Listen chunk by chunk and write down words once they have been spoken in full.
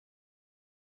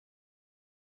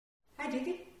Hej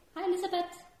Dicki. Hej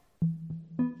Elisabeth.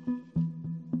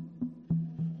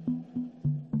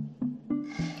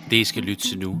 Det, I skal lytte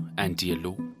til nu, er en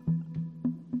dialog.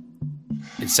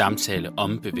 En samtale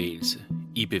om bevægelse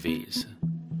i bevægelse.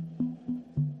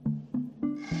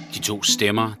 De to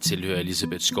stemmer tilhører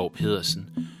Elisabeth Skou Pedersen,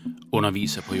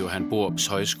 underviser på Johan Borups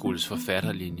Højskoles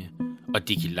forfatterlinje, og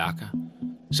Dicki Lakha,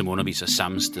 som underviser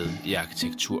samme sted i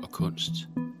arkitektur og kunst.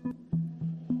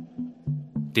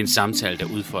 Det er en samtale, der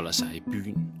udfolder sig i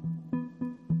byen.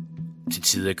 Til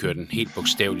tider kører den helt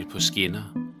bogstaveligt på skinner.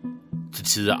 Til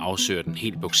tider afsøger den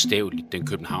helt bogstaveligt den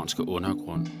københavnske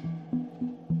undergrund.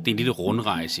 Det er en lille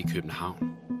rundrejse i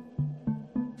København.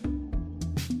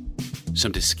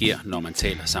 Som det sker, når man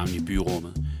taler sammen i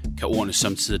byrummet, kan ordene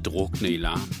samtidig drukne i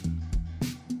larmen.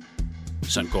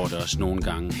 Sådan går det også nogle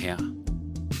gange her.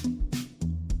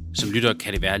 Som lytter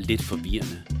kan det være lidt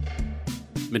forvirrende.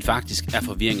 Men faktisk er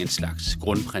forvirring en slags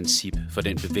grundprincip for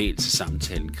den bevægelse,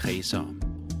 samtalen kredser om.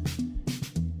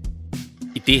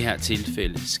 I det her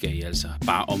tilfælde skal I altså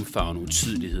bare omfavne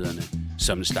utydelighederne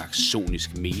som en slags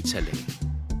sonisk metalag.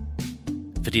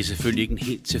 For det er selvfølgelig ikke en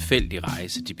helt tilfældig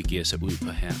rejse, de begiver sig ud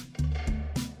på her.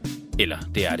 Eller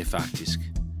det er det faktisk.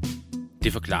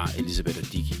 Det forklarer Elisabeth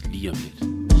og Dicki lige om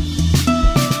lidt.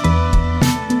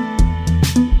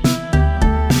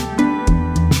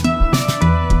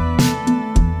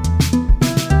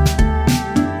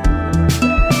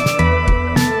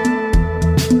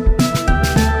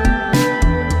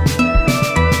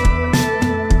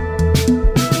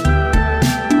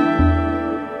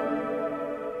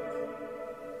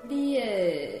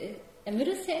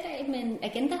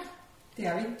 Det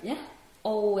er vi. Ja,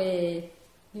 og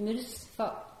vi mødtes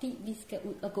fordi vi skal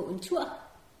ud og gå en tur,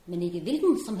 men ikke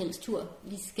hvilken som helst tur.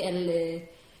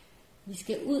 Vi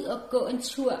skal ud og gå en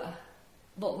tur,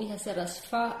 hvor vi har sat os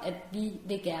for, at vi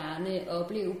vil gerne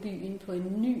opleve byen på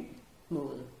en ny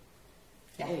måde.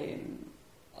 Ja.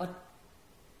 Og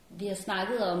vi har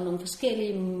snakket om nogle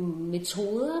forskellige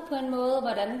metoder på en måde,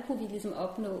 hvordan kunne vi ligesom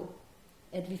opnå,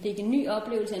 at vi fik en ny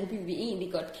oplevelse af en by, vi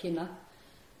egentlig godt kender.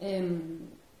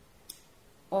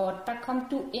 Og der kom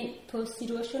du ind på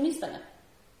situationisterne.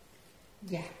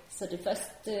 Ja. Så det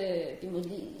første, vi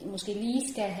måske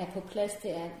lige skal have på plads,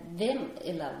 det er, hvem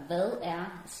eller hvad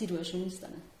er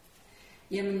situationisterne?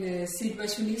 Jamen,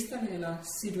 situationisterne, eller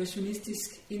Situationistisk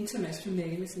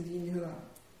Internationale, som de egentlig hedder,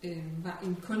 var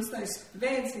en kunstnerisk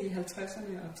bevægelse i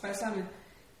 50'erne og 60'erne,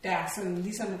 der sådan,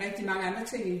 ligesom rigtig mange andre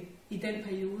ting i den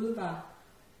periode var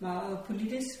meget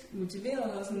politisk motiveret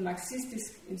og sådan en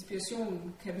marxistisk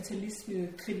inspiration, kapitalisme,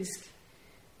 kritisk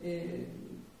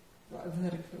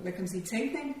hvad kan man sige,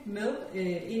 tænkning med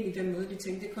ind i den måde, de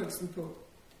tænkte kunsten på.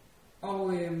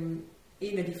 Og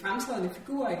en af de fremtrædende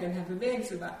figurer i den her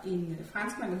bevægelse var en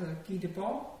franskmand, der hedder Guy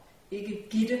Debord. Ikke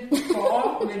Gitte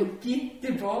Borg, men Guy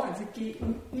Debord, altså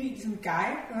G-Y, som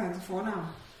Guy, det var hans fornavn.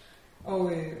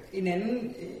 Og en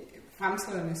anden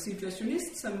fremtrædende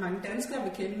situationist, som mange danskere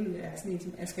vil kende, er sådan en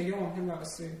som Asger Jorn. Han var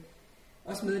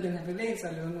også med i den her bevægelse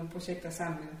og lavede nogle projekter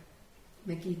sammen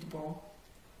med Guy Debord.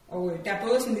 Og der er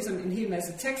både sådan ligesom en hel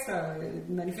masse tekster,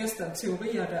 manifester og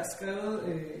teorier, der er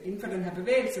skrevet inden for den her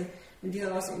bevægelse, men de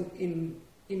havde også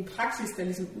en praksis, der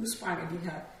ligesom udsprang af de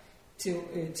her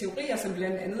teorier, som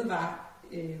blandt andet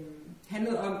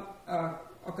handlede om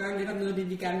at gøre lidt om noget af det,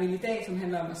 vi gerne vil i dag, som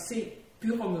handler om at se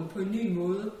byrummet på en ny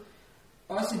måde.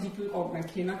 Også de byrum, man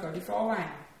kender godt i forvejen.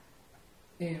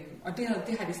 Og det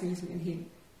har de sådan ligesom en hel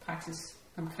praksis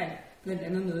omkring. Blandt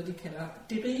andet noget, de kalder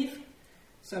derive,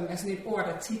 som er sådan et ord,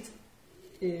 der tit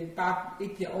bare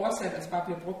ikke bliver oversat, altså bare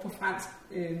bliver brugt på fransk,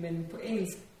 men på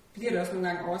engelsk bliver det også nogle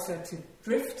gange oversat til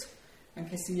drift. Man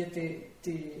kan sige, at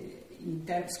det i en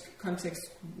dansk kontekst,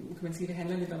 kan man sige, det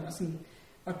handler lidt om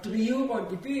at drive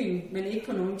rundt i byen, men ikke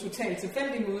på nogen totalt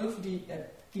tilfældig måde, fordi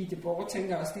at Guy Debord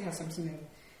tænker også det her som sådan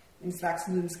en slags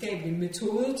videnskabelig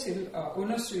metode til at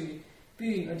undersøge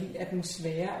byen og de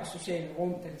atmosfære og sociale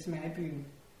rum, der ligesom er i byen.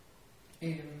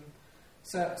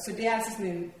 Så det er altså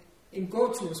sådan en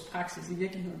gåturspraksis i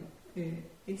virkeligheden.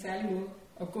 En særlig måde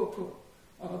at gå på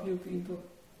og opleve byen på.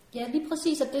 Ja, lige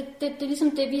præcis, og det er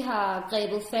ligesom det, vi har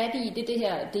grebet fat i, det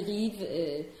her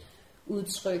derive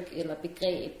udtryk eller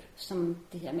begreb, som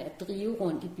det her med at drive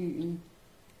rundt i byen.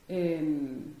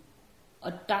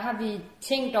 Og der har vi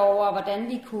tænkt over, hvordan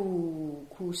vi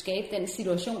kunne skabe den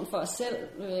situation for os selv,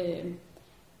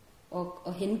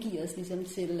 og hengive os ligesom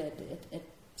til at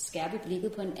skærpe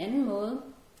blikket på en anden måde.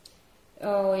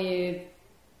 Og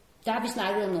der har vi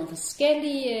snakket om nogle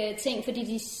forskellige ting, fordi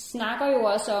de snakker jo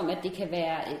også om, at det kan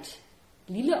være et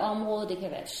lille område, det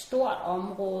kan være et stort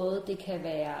område, det kan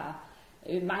være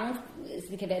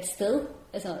det kan være et sted,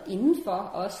 altså indenfor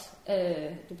også.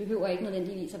 Det behøver ikke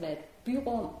nødvendigvis at være et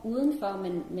byrum udenfor,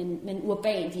 men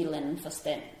urbant i en eller anden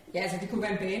forstand. Ja, altså det kunne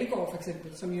være en banegård for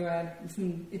eksempel, som jo er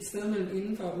sådan et sted mellem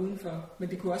indenfor og udenfor, men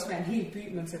det kunne også være en hel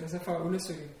by, man sætter sig for at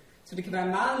undersøge. Så det kan være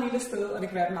et meget lille sted, og det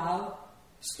kan være et meget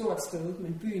stort sted,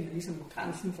 men byen er ligesom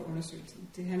grænsen for undersøgelsen.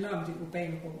 Det handler om det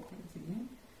urbane rum, kan man sige.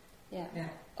 Ikke? Ja.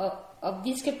 Og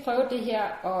vi skal prøve det her,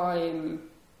 og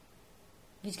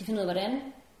vi skal finde ud af, hvordan.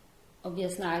 Og vi har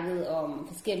snakket om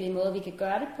forskellige måder, vi kan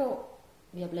gøre det på.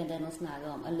 Vi har blandt andet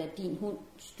snakket om at lade din hund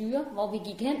styre, hvor vi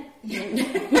gik hen.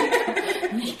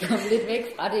 Men vi kom lidt væk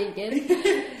fra det igen.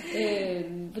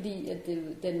 Fordi at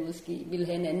den måske ville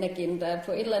have en anden agenda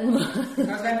på et eller andet måde. Det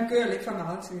kan også være, at den gør lidt for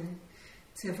meget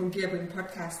til at fungere på en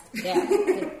podcast. Ja.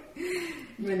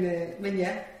 Men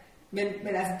ja. Men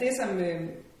altså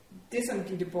det som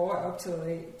Dicki Lakha er optaget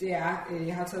af, det er,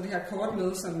 jeg har taget det her kort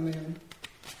med,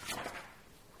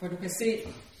 hvor du kan se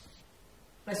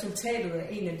resultatet af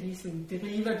en af de sådan,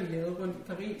 deriver, de lavede rundt i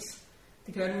Paris.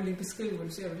 Det kan du lige beskrive, hvor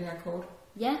du ser på det her kort.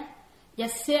 Ja, jeg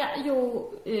ser jo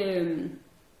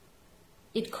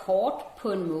et kort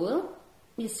på en måde.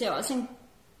 Jeg ser også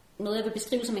noget, jeg vil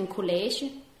beskrive som en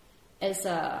collage.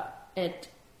 Altså, at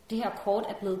det her kort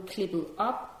er blevet klippet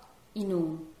op i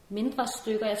nogle mindre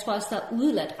stykker. Jeg tror også, der er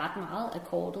udeladt ret meget af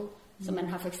kortet. Så man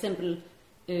har for eksempel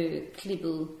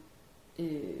klippet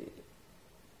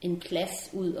en plads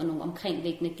ud og nogle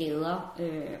omkringliggende gader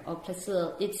og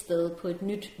placeret et sted på et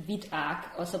nyt hvidt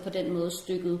ark, og så på den måde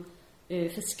stykket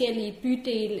forskellige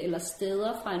bydele eller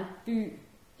steder fra en by,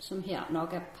 som her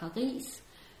nok er Paris,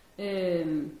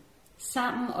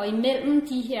 sammen. Og imellem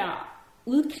de her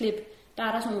udklip, der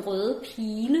er der sådan røde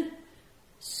pile,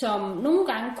 som nogle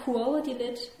gange kurver de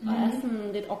lidt, og er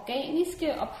sådan lidt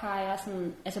organiske og peger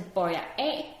sådan, altså bøjer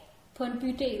af på en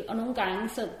bydel, og nogle gange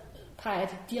så peger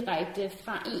de direkte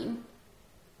fra en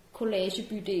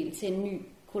collagebydel til en ny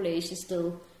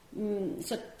collagested.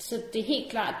 Så det er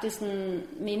helt klart, det sådan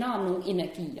minder om nogle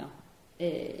energier,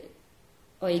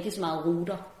 og ikke så meget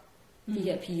ruter, de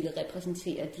her pile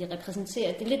repræsenterer.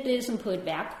 Det er lidt det som på et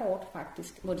værkkort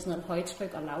faktisk, hvor det er sådan noget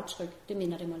højtryk og lavtryk. Det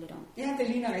minder det mig lidt om. Ja, det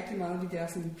ligner rigtig meget de der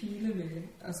sådan pile med,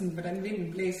 og sådan, hvordan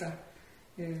vinden blæser.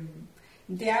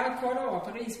 Det er jo kort over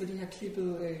Paris, hvor de har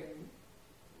klippet...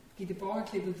 Dicki Lakha har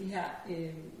klippet de her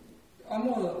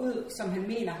områder ud, som han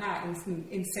mener har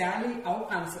en særlig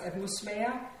afgrænset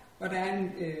atmosfære, hvor der er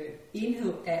en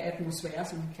enhed af atmosfære,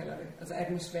 som han kalder det. Altså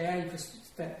atmosfære i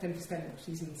den forstand, at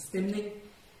sige sådan en stemning.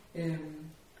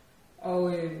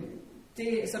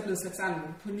 Det er så blevet sat sammen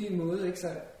på en ny måde, ikke? Så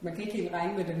man kan ikke helt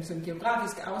regne med den sådan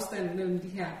geografiske afstand mellem de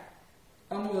her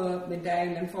områder, men der er en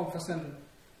eller anden form for sådan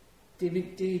det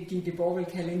Dicki Lakha vil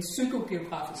kalde en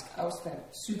psykogeografisk afstand.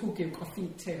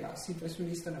 Psykogeografi taler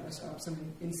situationisterne også om som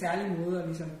en særlig måde at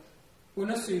ligesom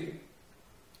undersøge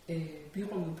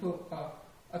byrummet på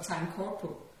og tegne kort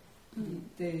på.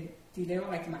 De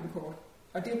laver rigtig mange kort.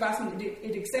 Og det er jo bare sådan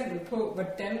et eksempel på,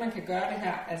 hvordan man kan gøre det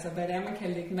her, altså hvad det er, man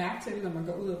kan lægge mærke til, når man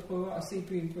går ud og prøver at se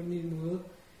byen på en ny måde.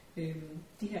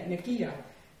 De her energier,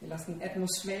 eller sådan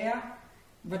atmosfære,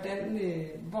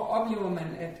 hvor oplever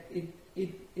man, at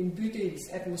en bydels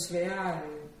atmosfære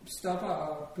stopper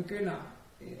og begynder?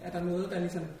 Er der noget, der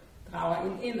ligesom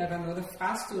drager en ind? Er der noget, der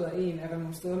frastøder en? Er der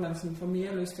nogle steder, man sådan får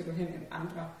mere lyst til at gå hen end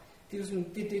andre? Det er jo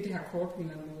sådan, det her kort på en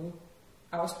eller anden måde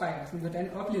afspejler, sådan,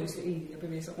 hvordan opleves det egentlig at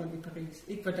bevæge sig rundt i Paris.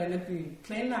 Ikke hvordan er byen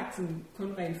planlagt, sådan,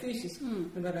 kun rent fysisk,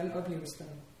 men hvordan opleves den.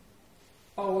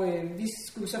 Og vi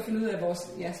skulle så finde ud af vores,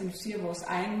 ja, som du siger, vores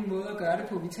egen måde at gøre det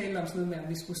på. Vi talte om sådan noget med, om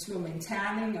vi skulle slå med en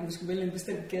terning, om vi skulle vælge en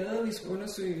bestemt gade, vi skulle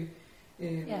undersøge.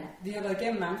 Vi har været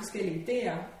igennem mange forskellige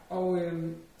idéer, og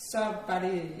så var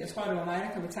det, jeg tror det var mig,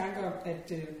 der kom i tanke om, at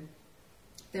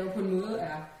der jo på en måde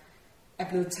er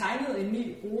blevet tegnet en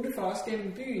ny rute for os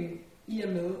gennem byen, i og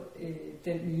med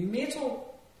den nye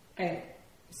metro,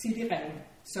 cityring,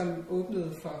 som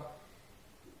åbnede for,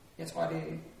 jeg tror det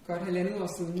er godt 1,5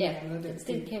 år siden. Ja,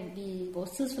 det kan vores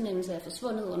tidsfornemmelse er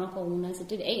forsvundet under corona, så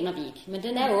det aner vi ikke, men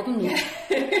den er åben nu.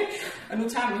 Og nu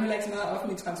tager man heller ikke så meget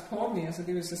offentlig transport mere, så det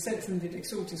er jo sig selv sådan lidt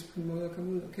eksotisk på en måde at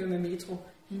komme ud og køre med metro.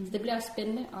 Så det bliver også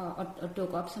spændende at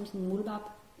dukke op som sådan en muldvarp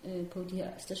på de her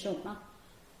stationer.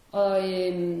 Og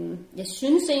jeg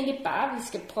synes egentlig bare, at vi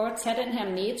skal prøve at tage den her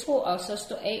metro og så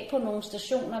stå af på nogle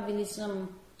stationer, vi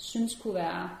ligesom synes kunne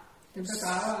være dem,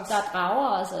 der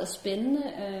drager os og er spændende,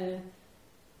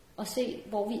 og se,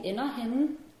 hvor vi ender henne.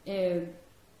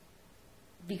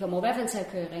 Vi kommer i hvert fald til at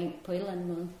køre ring på en eller anden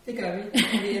måde. Det gør vi.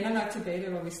 Vi ender nok tilbage der,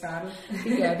 hvor vi startede.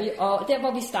 Det gør vi. Og der,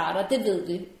 hvor vi starter, det ved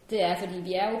vi. Det er, fordi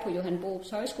vi er jo på Johan Borups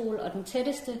Højskole, og den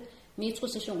tætteste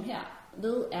metrostation her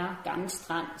ved er Gammel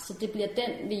Strand. Så det bliver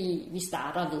den, vi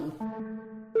starter ved.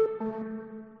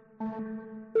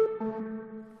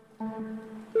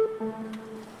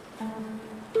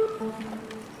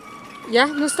 Ja,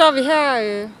 nu står vi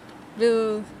her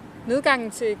ved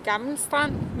nedgangen til Gammel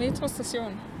Strand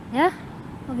metrostation. Ja,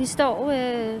 og vi står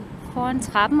foran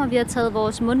trappen, og vi har taget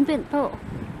vores mundbind på.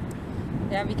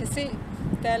 Ja, vi kan se,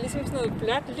 der er ligesom sådan noget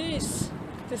blåt lys.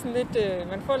 Det er sådan lidt,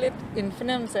 man får lidt en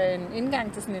fornemmelse af en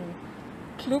indgang til sådan en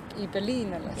klub i Berlin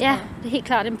eller sådan. Ja, det er helt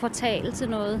klart en portal til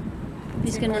noget,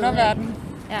 vi skal ned af.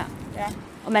 Ja.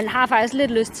 Og man har faktisk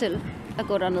lidt lyst til at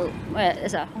gå derned,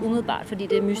 altså umiddelbart, fordi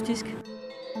det er mystisk.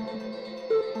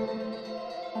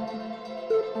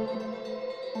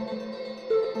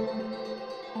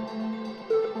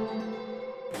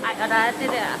 Og der er det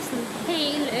der sådan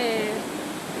helt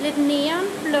lidt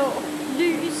neonblå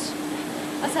lys,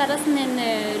 og så er der sådan en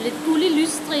lidt gullig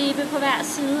lysstribe på hver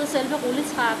side af selve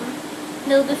rulletrappen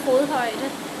ned ved fodhøjde.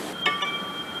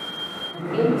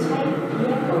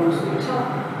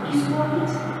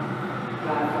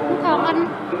 Nu kommer den,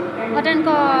 og den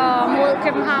går mod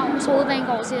Københavns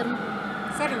hovedbanegård, siger den.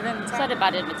 Så er det den, vi tager. Så er det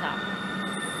bare den, vi tager.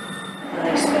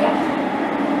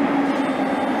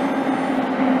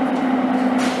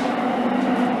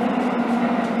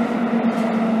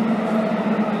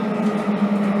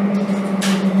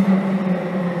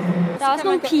 Der er også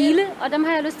nogle pile, og dem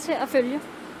har jeg lyst til at følge.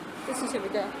 Det synes jeg, vi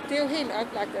gør. Det er jo helt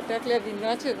oplagt, at der bliver vi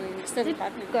nødt til at i stedet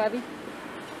retning. Det gør vi.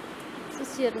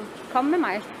 Så siger den, kom med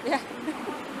mig. Ja.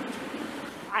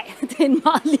 Nej, det er en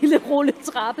meget lille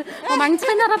rulletrappe. Hvor mange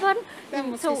trin er der på den? Der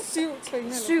er måske 7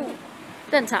 trin. 7.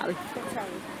 Den tager vi. 1,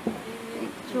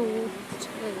 2, 3.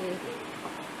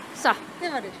 Så. Det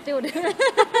var det. Det var det.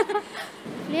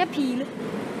 Flere pile.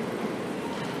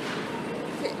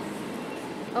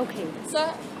 Okay. Så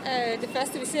det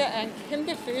første, vi ser, er en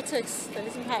kæmpe Føtex, der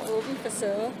ligesom har åben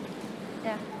facade.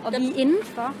 Ja, og vi er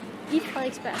indenfor i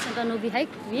Frederiksberg Center nu. Vi er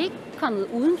ikke kommet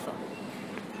udenfor.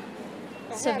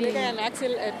 Og så her lægger jeg mærke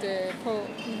til, at på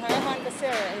min højre hånd, der ser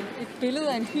jeg et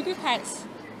billede af en hyggepejs.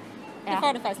 Ja. Det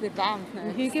får det faktisk lidt varmt, når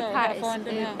jeg står her foran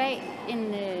den her. Bag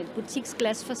en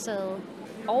butiksglasfacade.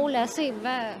 Og lad os se,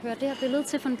 hvad hører det her billede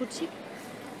til for en butik?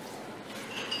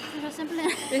 Det er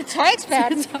simpelthen... Det er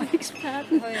tøjeksperten. Det er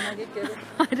tøjeksperten. Det havde jeg nok ikke gættet.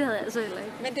 Nej, det havde jeg altså heller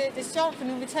ikke. Men det er sjovt, for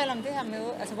nu vi taler om det her med,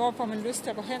 altså hvor får man lyst til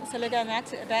at gå hen, så lægger jeg mærke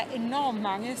til, at der er enormt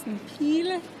mange sådan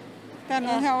pile. Der er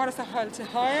noget herovre, der står hold til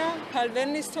højre, hold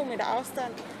venligst 2 meter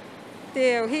afstand.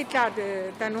 Det er jo helt klart,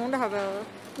 der er nogen, der har været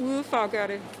ude for at gøre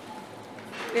det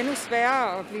endnu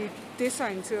sværere at blive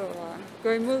desorienteret og gå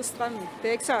imod strømmen. Det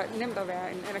er ikke så nemt at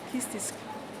være en anarkistisk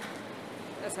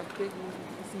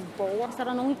borger. Så er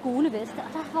der nogle i gule veste,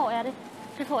 og der hvor er det?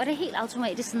 Hvor er det helt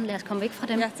automatisk sådan, lad os komme væk fra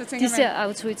dem. Ja, så de ser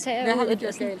autoritære ud. Hvad har vi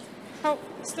gjort galt? Hov,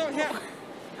 stå her.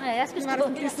 Nej, jeg skal stå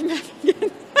her.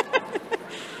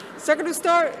 Så kan du stå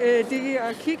Dicki,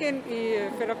 og kigge ind i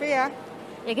Følg, BR.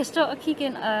 Jeg kan stå og kigge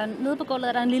ind, og nede på gulvet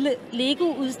er der en lille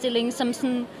Lego-udstilling, som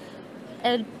sådan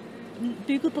er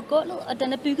bygget på gulvet, og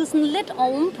den er bygget sådan lidt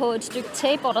oven på et stykke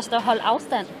tape, hvor der står hold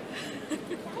afstand.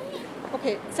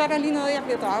 Okay, så er der lige noget, jeg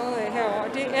bliver draget af herovre.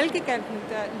 Det er Elgiganten,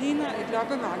 der ligner et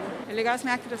loppemarked. Jeg lægger også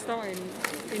mærke til, at der står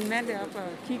en mand deroppe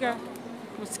og kigger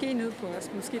måske ned på os,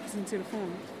 måske på sin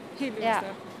telefon. Helt vildt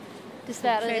større. Det er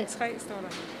svært. Plan 3 står der.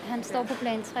 Han står på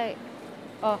plan 3,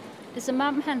 og det er som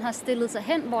om, han har stillet sig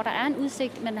hen, hvor der er en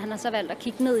udsigt, men han har så valgt at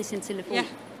kigge ned i sin telefon. Ja,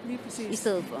 lige præcis. I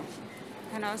stedet for.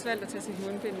 Han har også valgt at tage sit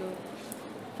mundbind ned.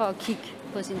 For at kigge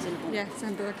på sin telefon. Ja, så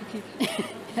han bedre kan kigge.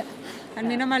 Han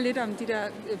minder mig lidt om de der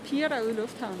piger, der er ude i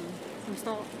lufthavnen, som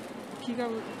står og kigger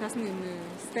ud. Der er sådan en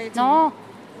statue. Nå,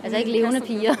 altså ikke levende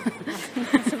piger.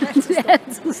 De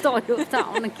altid står i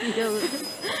lufthavnen og kigger ud.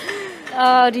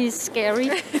 Og de er scary.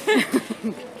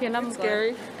 Kender dem scary.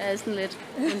 Godt. Er sådan lidt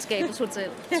Venskabets Hotel,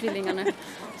 tvillingerne.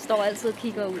 Står altid og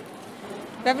kigger ud.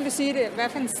 Hvad vil du sige det? Hvad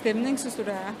for en stemning synes du,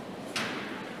 der er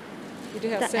i det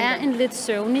her der center? Der er en lidt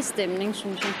søvnig stemning,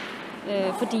 synes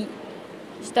jeg. Fordi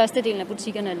størstedelen af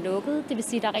butikkerne er lukket. Det vil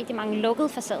sige, at der er rigtig mange lukkede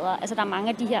facader. Altså der er mange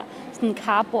af de her sådan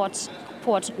carports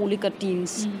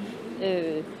rullegardins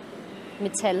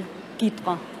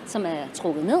metalgitre, som er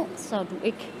trukket ned, så du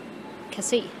ikke kan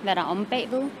se, hvad der er omme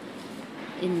bagved.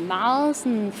 En meget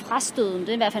sådan frastødende, det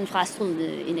er i hvert fald en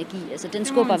frastødende energi. Altså den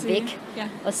skubber væk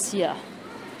og siger,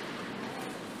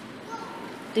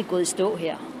 det er gået i stå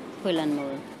her på en eller anden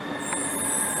måde.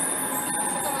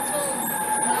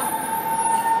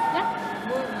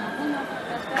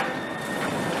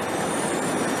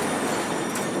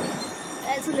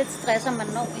 Altid lidt stress, om man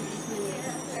når i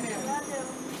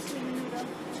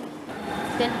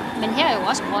men her er jo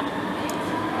også gråt.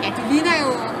 Ja, det ligner jo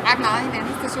ret meget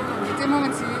hinanden stationerne, det må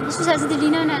man sige. Jeg synes altså, det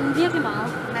ligner hinanden virkelig meget.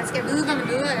 Man skal vide, hvad man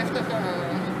leder efter.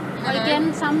 Og igen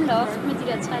samme loft med de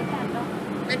der trekanter.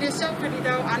 Men det er sjovt, fordi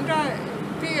der er jo andre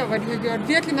byer, hvor de har gjort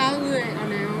virkelig meget ud af at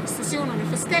lave stationerne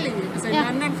forskellige. Altså i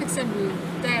London for eksempel,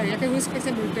 der, jeg kan huske for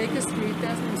eksempel Baker Street, der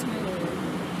er sådan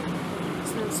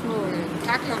nogle små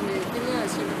kakler med billeder af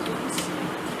Sherlock Holmes.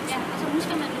 Ja, og så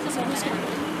husker man det, så husker man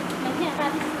det. Men her er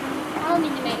det meget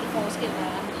minimale forskelle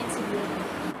indtil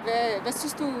videre. Hvad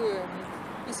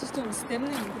synes du om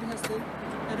stemningen på det her sted?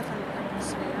 Hvad er det for en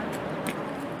atmosfære?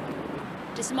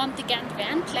 Det er som om, det gerne vil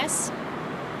være en plads,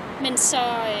 men så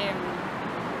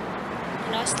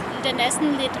den er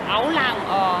sådan lidt aflang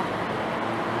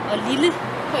og lille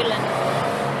på et eller andet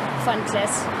for en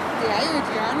plads. Det er jo et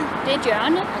hjørne. Det er et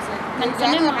hjørne. Altså, man det er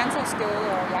et hjørne af Renshavsgade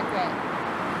og Jagtvej.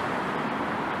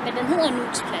 Men den hedder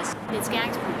Nugsplads. Det er et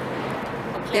skæringspunkt.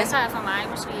 Og pladser er for mig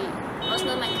måske også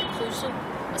noget, man kan krydse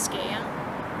og skære.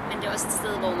 Men det er også et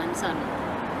sted, hvor man sådan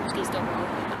måske stopper op.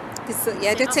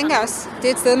 Ja, det tænker jeg også. Det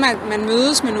er et sted, man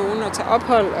mødes med nogen og tager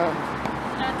ophold. Og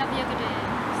der virker det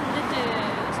sådan lidt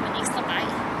som en ekstra vej.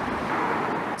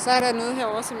 Så er der noget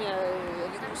herovre, som jeg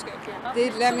er lidt nysgerrig på. Det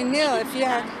er lamineret af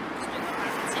fjerk.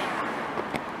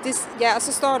 Ja, og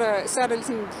så er der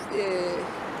ligesom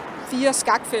 4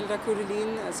 skakfelter, kunne det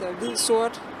ligne. Altså hvid,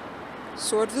 sort,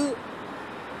 sort-hvid.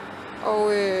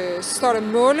 Og så står der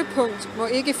målepunkt, må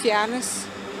ikke fjernes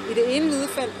i det ene hvide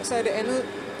felt, og så i det andet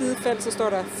hvide felt, så står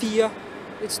der 4.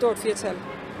 Et stort 4-tal.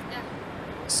 Ja.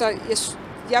 Så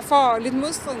jeg får lidt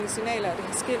modstridende signaler af det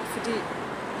her skilt, fordi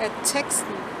at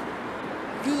teksten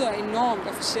lyder enormt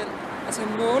officielt. Altså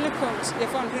målepunkt. Jeg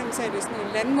får en fornemmelse af, at det er sådan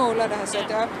en landmåler, der har sat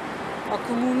det op, og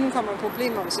kommunen kommer i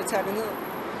problemer, hvis jeg tager det ned.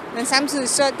 Men samtidig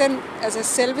så altså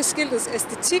selve skiltets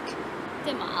æstetik.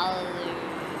 Det er meget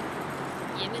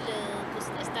hjemmelavet.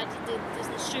 Altså det er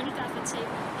sådan sølvgaffertape.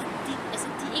 De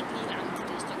er ikke lige lange, de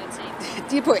der stykker tape.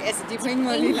 de er på ingen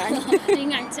måde lige lange. Det er ikke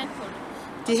engang tæt på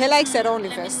det. De er heller ikke sat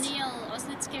ordentligt fast. Lamineret, også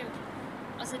lidt skævt.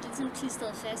 Og så er det sådan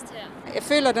klistret fast her. Jeg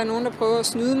føler, at der er nogen, der prøver at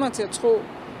snyde mig til at tro,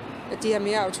 at de har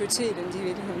mere autoritet, end de i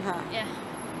virkeligheden har. Ja.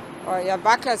 Og jeg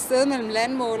vakler et sted mellem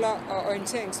landmåler og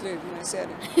orienteringsløb, når jeg ser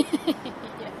det.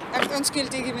 Ja. Undskyld,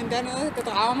 Dicki, men der er noget, der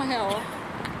drager mig herovre.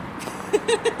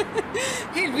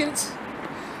 Helt vildt.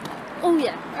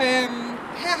 Ja.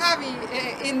 Her har vi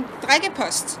en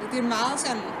drikkepost. Det er en meget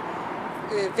sådan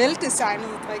veldesignet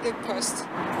drikkepost.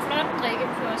 Flot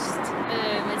drikkepost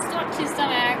med et stort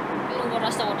klistermærke, hvor der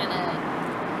står, at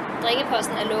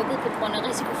drikkeposten er lukket på grund af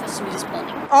risiko for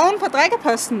smittespredning. Oven på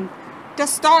drikkeposten, der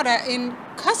står der en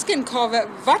Koskenkorva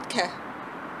vodka.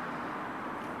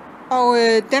 Og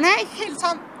den er ikke helt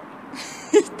tom.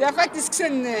 Der er faktisk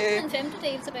sådan en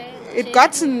femtedel tilbage. Et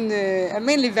godt sådan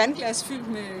almindeligt vandglas fyldt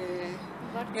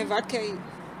med vodka i.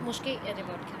 Måske er det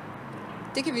vodka.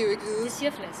 Det kan vi jo ikke vide. Det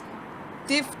siger flasken.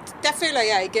 Der føler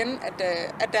jeg igen,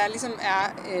 at der ligesom er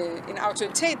en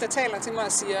autoritet, der taler til mig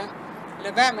og siger,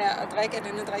 lad være med at drikke af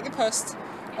denne drikkepost.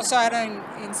 Og så er der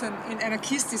en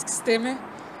anarkistisk stemme,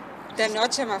 der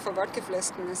nudger mig for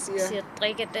vodkaflasken og siger,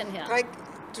 drik af den her. Drik,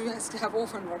 du skal have brug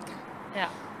for en vodka. Ja.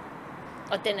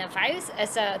 Og den er faktisk,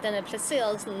 den er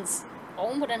placeret sådan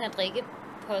oven på den her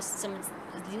drikkepost, som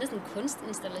ligner sådan en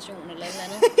kunstinstallation eller et eller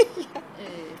andet. Ja.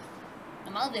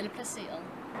 Er meget velplaceret.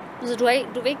 Så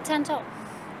du vil ikke tage en tår?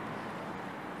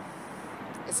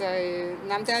 Altså,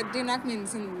 det er nok min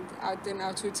den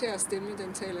autoritære stemme,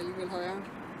 den taler alligevel højere.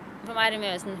 For mig er det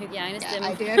mere sådan en hygiejnestemme.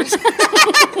 Ja, det er det.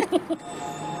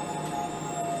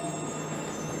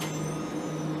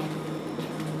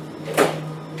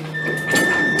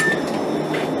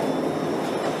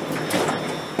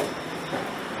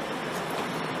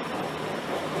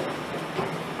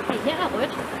 Her er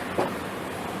rødt.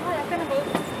 Jeg finder rød.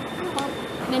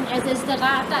 Men altså, jeg synes, det er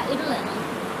rart, der er et eller andet.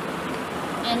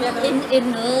 End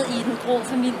noget i den grå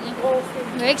familie.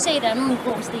 Du kan ikke se, at der er nogen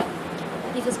grå sten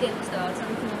i forskellige størrelser.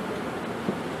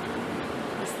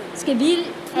 Skal vi...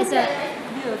 Altså...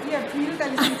 De her pile, der er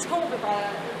ligesom to, der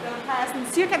har sådan en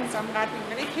cirka den samme retning,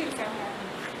 men ikke helt samme retning.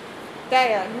 Der er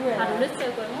jeg. Har du lyst til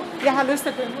at gå imod? Jeg har lyst til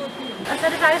at gå imod pilen. Og så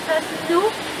er det faktisk først nu,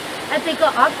 at det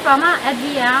går op for mig, at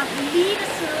vi er lige ved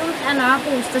siden af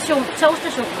Nørrebro station,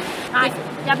 togstationen. Nej,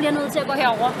 jeg bliver nødt til at gå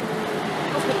herover.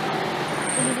 Okay.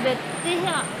 Elisabeth, det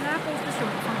her Nørrebro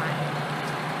station for mig,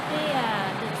 det er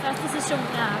den første station,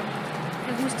 jeg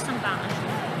kan huske som barn.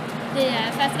 Det er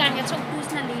første gang, jeg tog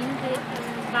bussen alene. Det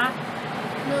var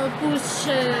med bus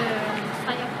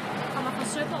fra, jeg kommer fra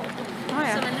Søborg,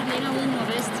 som er lidt længere ude i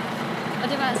nordvest. Og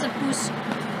det var altså bus,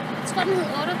 jeg tror den hed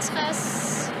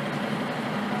 68,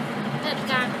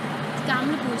 dengang, de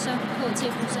gamle busser,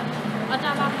 HT-busser. Og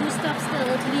der var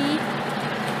busstopstedet lige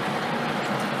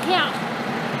her,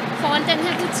 foran den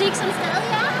her butik, som stadig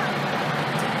er.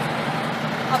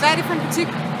 Og hvad er det for en butik?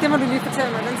 Det må du lige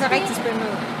fortælle mig, den ser rigtig spændende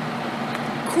ud.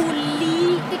 kunne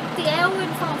lide... Det er jo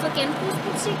en form for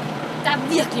genbrugsbutik. Der er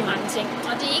virkelig mange ting,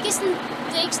 og det er ikke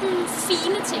sådan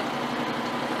fine ting.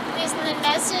 Det er sådan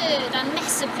der er en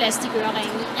masse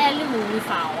plastikøreringe i alle mulige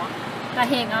farver, der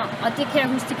hænger, og det kan jeg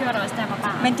huske, det gjorde det også, da jeg var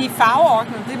barn. Men de er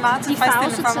farveordnede, det er meget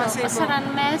tilfredsstillende for mig at se på. Og så er der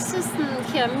en masse sådan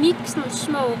keramik, sådan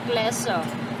små glas og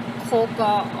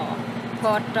krukker og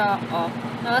potter, og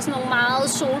der er også nogle meget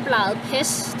solbladede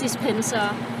PES-dispenser.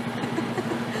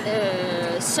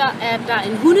 Så er der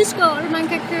en hundeskål, man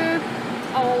kan købe.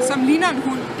 Og som ligner en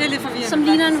hund, det er lidt forvirrende. Som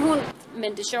ligner en hund.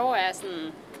 Men det sjove er sådan,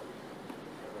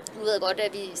 nu ved jeg godt,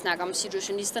 at vi snakker om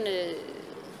situationisterne,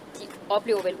 de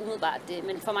oplever vel umiddelbart det,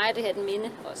 men for mig er det her et minde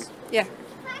også. Ja.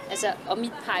 Altså, og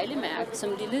mit pejlemærke som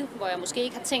lille, hvor jeg måske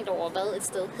ikke har tænkt over, hvad et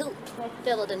sted hed, det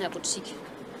har været den her butik.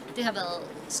 Det har været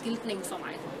skiltning for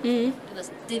mig. Mm.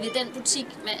 Det er ved den butik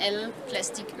med alle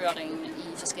plastikørringene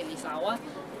i forskellige farver.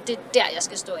 Det er der, jeg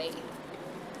skal stå af.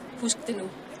 Husk det nu.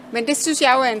 Men det synes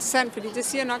jeg jo er interessant, fordi det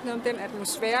siger nok noget om den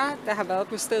atmosfære, der har været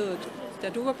på stedet, da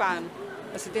du var barn.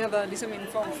 Altså det har været ligesom en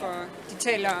form for, de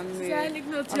taler om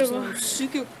sådan nogle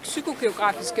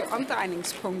psykogeografiske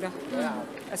omdrejningspunkter. Ja.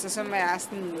 Altså som er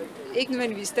sådan, ikke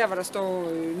nødvendigvis der, hvor der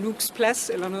står Nuks plads,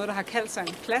 eller noget, der har kaldt sig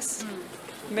en plads,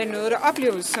 men noget, der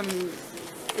opleves som et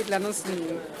eller andet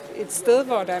sådan, et sted,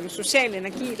 hvor der er en social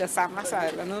energi, der samler sig,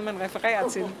 eller noget, man refererer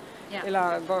til. Ja.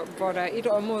 Eller hvor der er et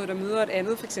område, der møder et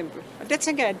andet, for eksempel. Og det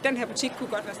tænker jeg, at den her butik kunne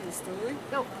godt være sådan et sted, ikke?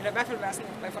 Jo. Eller i hvert fald være sådan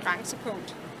et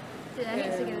referencepunkt. Det er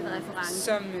helt sikkert en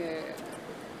reference.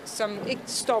 Som ikke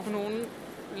står på nogen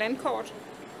landkort,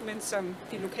 men som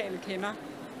de lokale kender,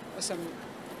 og som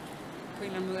på en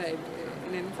eller anden måde er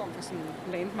en anden form for sådan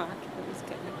landmark, hvad vi skal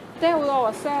kalde det.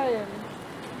 Derudover så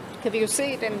kan vi jo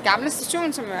se den gamle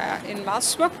station, som er en meget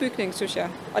smuk bygning, synes jeg.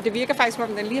 Og det virker faktisk, som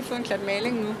om den lige har fået en klat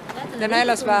maling nu. Den har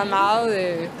ellers været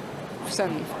meget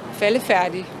sådan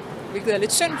faldefærdig, hvilket er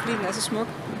lidt synd, fordi den er så smuk.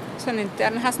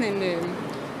 Den har sådan en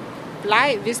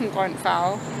bleg, vissengrøn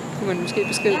farve, kunne man måske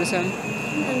beskrive det som.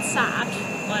 En sart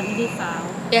grønlig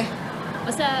farve. Ja.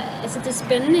 Og så, altså det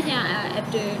spændende her er,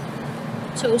 at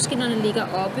togskinnerne ligger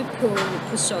oppe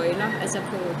på søjler, altså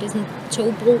på det er sådan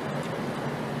togbro.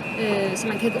 Så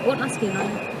man kan gå under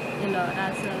skinnerne, eller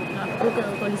når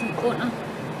brogade går ligesom under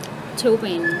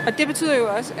togbanen. Og det betyder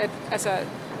jo også, at altså,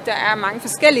 der er mange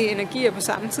forskellige energier på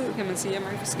samme tid, kan man sige, og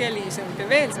mange forskellige sådan,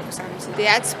 bevægelser på samme tid. Det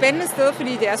er et spændende sted,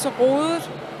 fordi det er så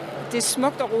rodet. Det er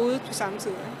smukt og rodet på samme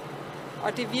tid. Ikke?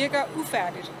 Og det virker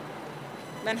ufærdigt.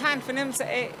 Man har en fornemmelse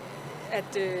af,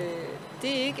 at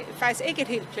det er faktisk ikke et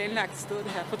helt planlagt sted,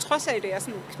 det her. På trods af, at det er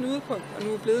sådan et knudepunkt, og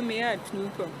nu er blevet mere et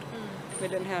knudepunkt med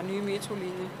den her nye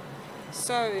metrolinje,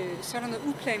 så er der noget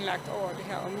uplanlagt over det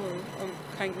her område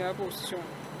omkring Nørrebro station.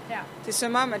 Ja. Det er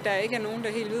som om, at der ikke er nogen,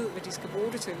 der helt ved, hvad de skal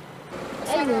bruge det til. Og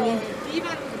så er der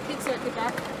Divan Pizza og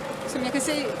Kebab, som jeg kan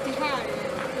se, de har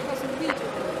sådan en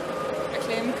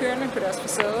videoreklame kørende på deres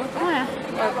facade. Ja.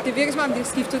 Og det virker som om, de har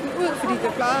skiftet den ud, fordi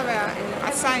der plejede at være en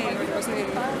ret sej, hvor det var sådan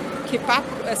en kebab,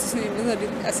 altså sådan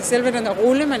en, altså selve den der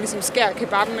rulle, man ligesom skærer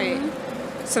kebaben af,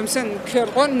 som sådan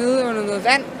kørte rundt nede under noget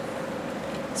vand.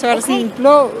 Så var der sådan en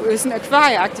blå, sådan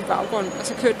akvarieagtig baggrund, og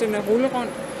så kørte den der rulle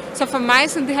rundt. Så for mig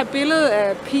sådan det her billede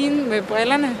af pigen med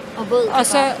brillerne, og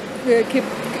så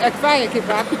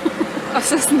akvariekebab, og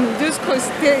så sådan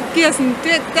lyskryds, det giver sådan,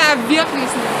 der er virkelig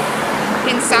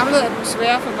sådan en samlet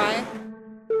atmosfære for mig.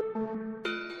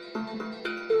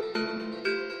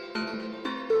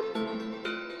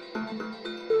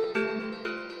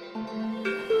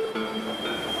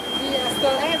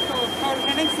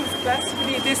 Plads,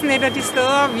 fordi det er sådan et af de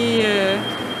steder,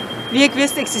 vi ikke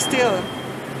vidste eksisterede.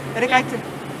 Er det ikke rigtigt?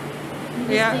 Vi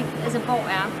vidste ikke, altså hvor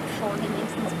er Poul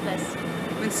Henningsens plads?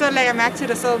 Men så lagde jeg mærke til, at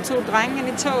der sad 2 drenge inde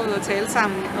i toget og talte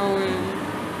sammen, og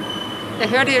jeg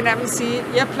hørte jo nærmest sige,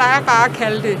 jeg plejer bare at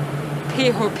kalde det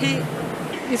PHP.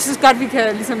 Jeg synes godt, vi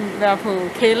kan ligesom være på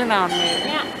kælenavn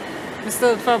med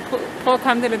stedet for at prøve at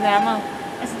komme det lidt nærmere.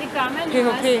 Altså det gør man jo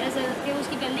også. Altså, jeg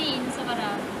husker i Berlin, så var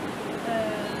der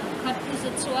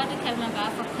det kalder man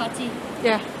bare for kotti.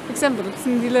 Ja, for eksempel.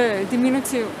 Sådan en lille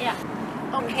diminutiv. Ja.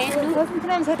 Okay, nu. Jeg havde en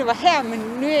fornemmelse af, at det var her, men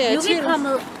nu er jeg i tvivl. Nu er vi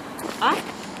kommet op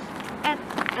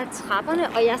af trapperne,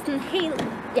 og jeg er sådan helt...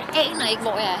 Jeg aner ikke,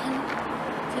 hvor jeg er henne.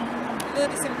 Det ved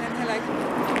det simpelthen heller ikke.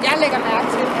 Jeg lægger mærke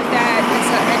til, at der er,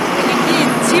 altså, at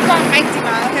energien tipper rigtig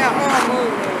meget her over mod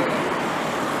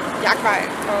Jagtvej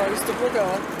og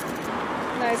Østerbrogade.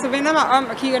 Når jeg så vender mig om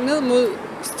og kigger ned mod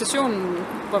stationen,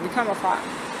 hvor vi kommer fra,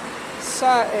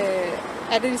 så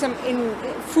er det ligesom en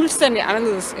fuldstændig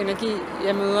anderledes energi,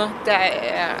 jeg møder. Der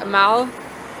er meget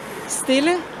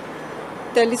stille,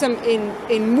 der er ligesom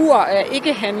en mur af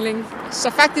ikke-handling.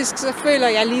 Så faktisk så føler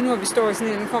jeg lige nu, at vi står i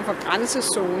sådan en form for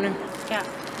grænsezone. Ja,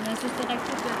 men jeg synes, det er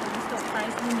rigtigt, at vi står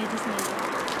faktisk lige midt i sådan en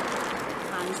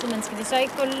grænse. Men skal vi så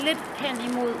ikke gå lidt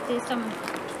hen imod det, som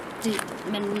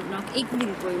man nok ikke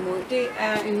ville gå imod? Det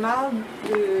er en meget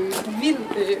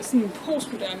vild, sådan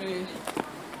postmoderne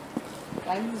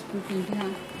lejlighedsbygning, det her.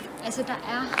 Altså, der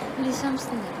er ligesom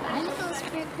sådan en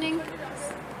lejlighedsbygning,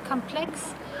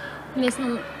 kompleks, med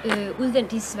sådan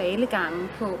udvendige svalegange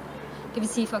på. Det vil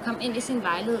sige, for at komme ind i sin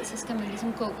lejlighed, så skal man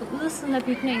ligesom gå på ydersiden af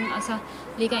bygningen, og så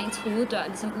ligger en hoveddør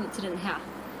ligesom ud til den her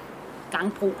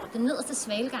gangbro. Den nederste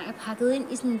svalegang er pakket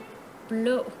ind i sådan en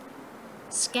blå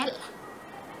skal.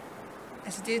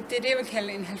 Altså, det er det, jeg vil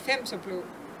kalde en 90'er blå.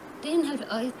 Det er en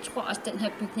 90'er, og jeg tror også, at den her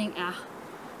bygning er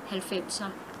 90'er.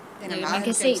 Man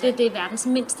kan 90'er. se det, det er verdens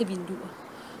mindste vinduer.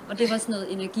 Og det var sådan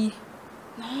noget energi.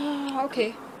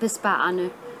 Okay. Besparende.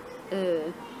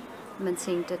 Man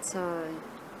tænkte, at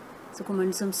så kunne man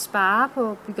ligesom spare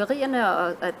på byggerierne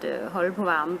og at holde på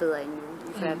varmen bedre end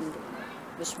nu.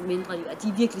 Hvis mindre, at de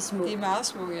er virkelig små. De er meget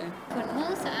små, ja. På en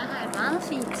måde så er her et meget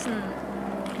fint sådan,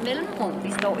 mellemrum,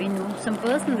 vi står i nu, som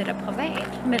både sådan lidt er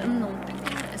privat mellem nogle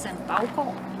bygninger, altså en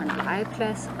baggård og en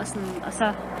legeplads, og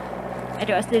så er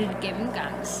det også lidt et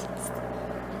gennemgangs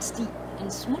en sti,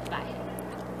 en smutvej.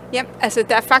 Ja, altså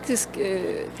der er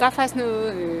faktisk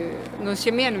noget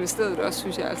charmerende ved stedet også,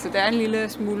 synes jeg. Altså der er en lille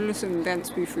smule sådan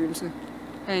landsbyfølelse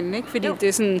herinde, ikke? Fordi det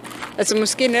er sådan, altså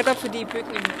måske netop fordi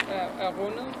bygningen er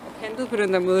rundet og kantet på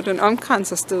den der måde, den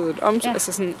omkranser stedet,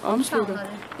 altså sådan omslutter.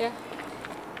 Ja.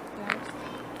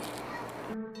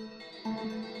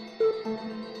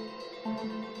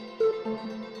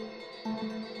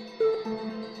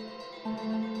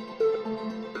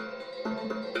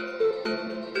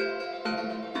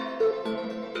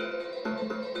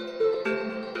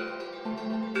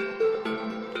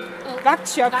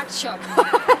 Vagtshop. Vagtshop.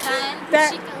 Der er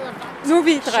en butik, der hedder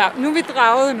Vagtshop. Nu er vi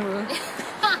draget noget.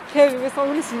 Kan vi vist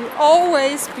roligt sige.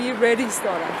 Always be ready,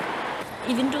 står der.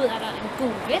 I vinduet er der en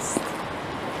god vest.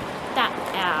 Der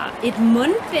er et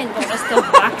mundbind, hvor der står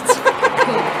vagt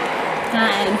på. Der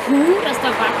er en hue, der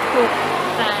står vagt på.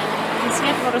 Der er en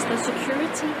skat, hvor der står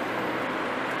security.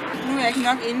 Nu er jeg ikke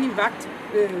nok inde i vagt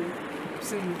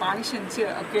sådan branchen til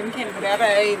at genkende, hvad der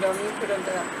er i lommen på den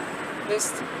der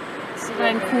vest. Så der er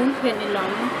en kuglepen i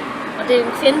lommen. Og det er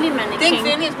en kvindelig mannequin. Det er en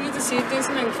kvindelig, jeg skulle lige til at sige. Det er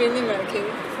simpelthen en kvindelig mannequin.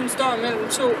 Hun står mellem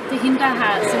to. Det er hende, der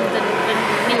har sådan den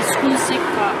mest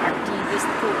skudsikre-agtige vest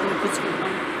på med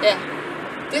skuldrene. Ja,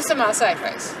 det er så meget sejt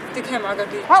faktisk. Det kan jeg meget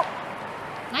godt lide. Hov!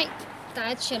 Nej, der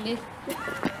er et chalet.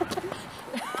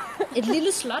 Et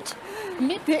lille slot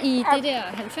midt i det der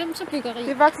 90'er byggeri.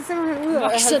 Det vokser simpelthen ud af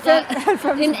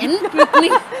 90'er. En anden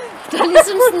bygning. Der er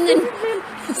ligesom sådan en...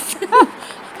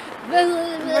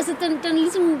 Altså, den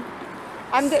ligesom...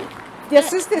 Jeg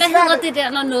synes, det er svært. Hvad hedder det der,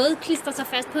 når noget klistrer sig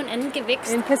fast på en anden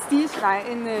gevækst? En pastiche, nej.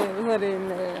 Hvad hedder det?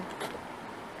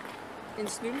 En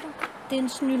snylte? Det er en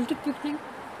snyltebygning.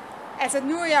 Altså,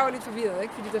 nu er jeg jo lidt forvirret,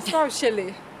 ikke? Fordi der står jo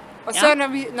chalet. Og så,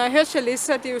 når jeg hører chalet,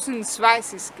 så er det jo sådan en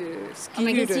schweizisk skihytte. Og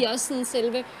man kan sige også sådan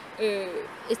selve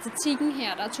æstetikken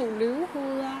her. Der er 2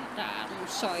 løvehoveder, der er nogle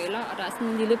søjler, og der er sådan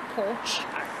en lille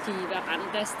porch-agtig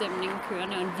veranda-stemning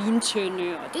kørende, og en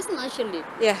vintønde, og det er sådan noget chalet.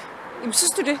 Ja. Jamen,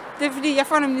 synes du det? Det er fordi, jeg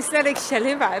får nemlig slet ikke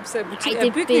chalet-vibes af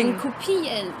bygningen. Det er en kopi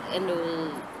af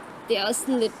noget. Det er også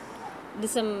sådan lidt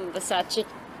ligesom Versace.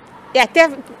 Ja, det er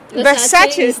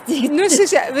Versace. Nu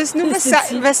synes jeg, hvis nu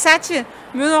Versace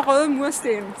møder røde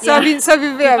mursten, så er vi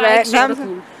ved at være nærmest.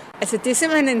 Altså, det er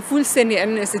simpelthen en fuldstændig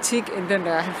anden æstetik, end den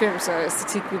der 90'er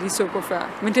æstetik, vi lige så på før.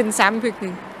 Men det er den samme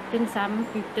bygning. Det er den samme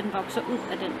bygning. Den vokser ud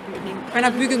af den bygning. Man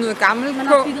har bygget noget gammelt Man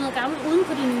har bygget noget gammelt uden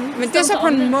på det nye. Men det er så på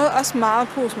en måde også meget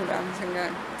postmoderne, tænker jeg.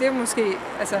 Det er måske,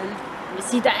 altså... Jeg vil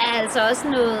sige, der er altså også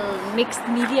noget mixed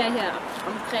media her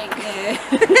omkring...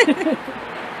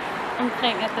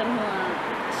 omkring at den hedder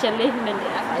chalet, men det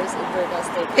er faktisk et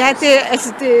burgersted. Ja,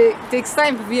 det er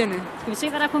ekstremt forvirrende. Skal vi se,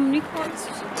 hvad der er på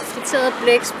menukortet? Friteret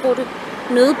blæksprutte,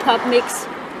 nødpop-mix,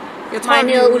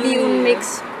 marineret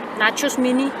oliven-mix, nachos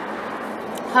mini,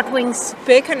 hot wings,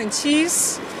 bacon and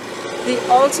cheese, the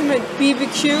ultimate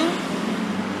BBQ.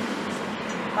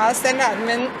 Meget standard,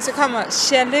 men så kommer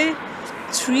chalet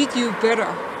treat you better.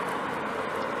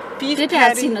 Beef det der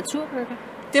er signaturburger.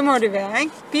 Det må det være,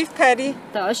 ikke? Beef patty.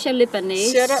 Der er også chalet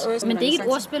banase. Men det er ikke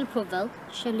et ordspil på hvad?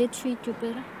 Chalet treat you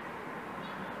better.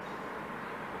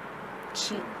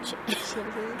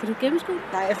 Kan du gennemskue?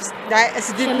 Nej,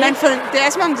 altså det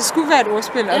er som om det skulle være et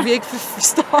ordspil, og vi ikke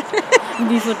forstår det.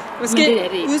 Måske men det er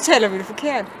det ikke. Udtaler vi det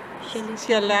forkert.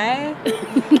 Chalet.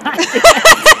 Nej,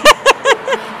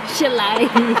 Chalet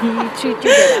treat you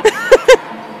better.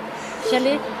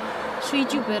 Chalet,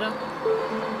 treat you better.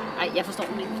 Ej, jeg forstår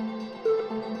den ikke.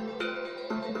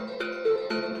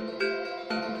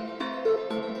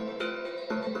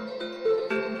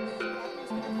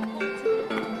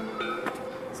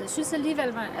 Så jeg synes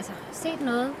alligevel, man set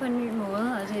noget på en ny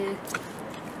måde, og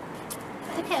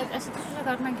det kan jeg, det synes jeg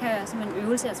godt, man kan som en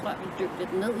øvelse, jeg tror, jeg vil dykke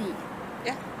lidt ned i.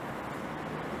 Ja.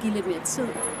 Give lidt mere tid.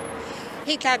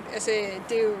 Helt klart,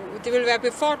 det ville være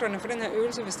befordrende for den her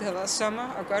øvelse, hvis det havde været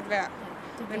sommer og godt vejr.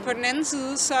 Men på den anden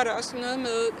side, så er der også noget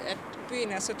med, at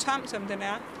byen er så tom, som den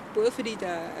er. Både fordi der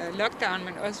er lockdown,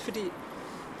 men også fordi,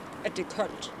 at det er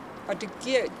koldt. Og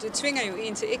det tvinger jo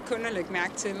en til ikke kun at lægge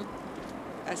mærke til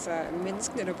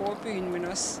menneskene, der bor i byen, men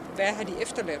også, hvad har de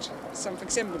efterladt? Som for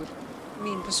eksempel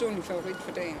min personlige favorit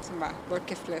for dagen, som var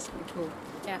vodkaflasken på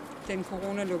den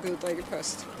corona-lukkede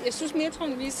drikkepost. Jeg synes,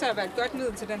 metroen viser sig at være et godt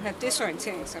middel til den her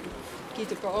desorientering, som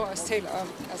Dicki Lakha også taler om.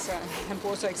 Han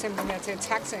bruger så eksempel med at tage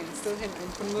taxaen et sted hen,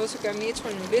 og på en måde så gør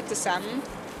metroen lidt det samme.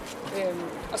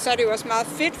 Og så er det jo også meget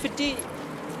fedt, fordi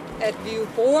at vi jo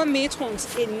bruger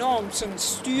metroens enormt sådan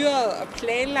styrede og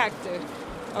planlagte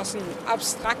og sådan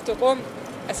abstrakte rum.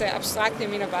 Abstrakt, jeg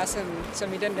mener bare sådan,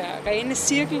 som i den der rene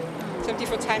cirkel, som de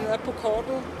får tegnet op på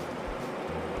kortet.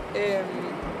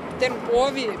 Den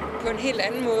bruger vi på en helt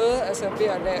anden måde, ved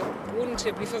at bruge den til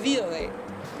at blive forvirret af.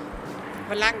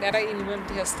 Hvor langt er der egentlig mellem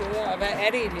de her steder, og hvad er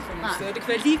det egentlig for nogle steder? Det kan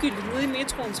være ligegyldigt ude i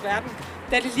metroens verden.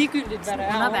 Der er det ligegyldigt, hvad der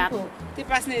er ovenpå. Det er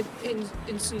bare sådan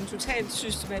en sådan totalt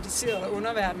systematiseret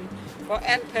underverden, hvor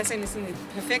alt passer ind i sådan et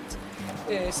perfekt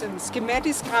sådan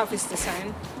skematisk grafisk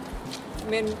design.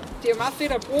 Men det er jo meget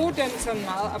fedt at bruge den sådan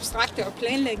meget abstrakte og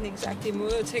planlægningsagtige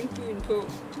måde at tænke byen på,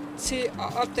 til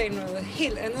at opdage noget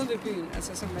helt andet ved byen,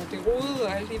 som er det rodede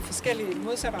og alle de forskellige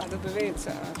modsatrettede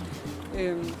bevægelser,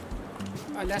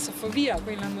 og lade sig forvirre på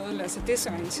en eller anden måde, lade sig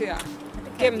desorientere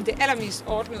gennem det allermest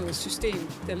ordnede system,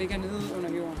 der ligger nede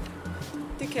under jorden.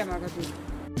 Det kan jeg meget godt lide.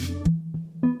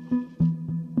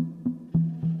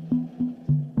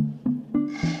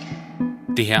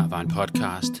 Det her var en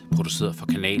podcast, produceret for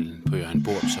kanalen på Johan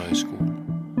Borups Højskole.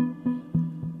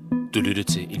 Du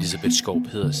lyttede til Elisabeth Skou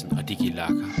Pedersen og Dicki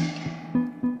Lakha.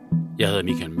 Jeg hedder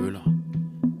Michael Møller.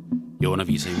 Jeg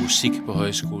underviser i musik på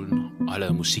højskolen og har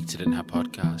lavet musik til den her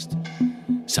podcast,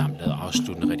 samt lavet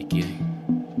afsluttende redigering.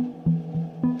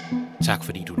 Tak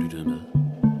fordi du lyttede med.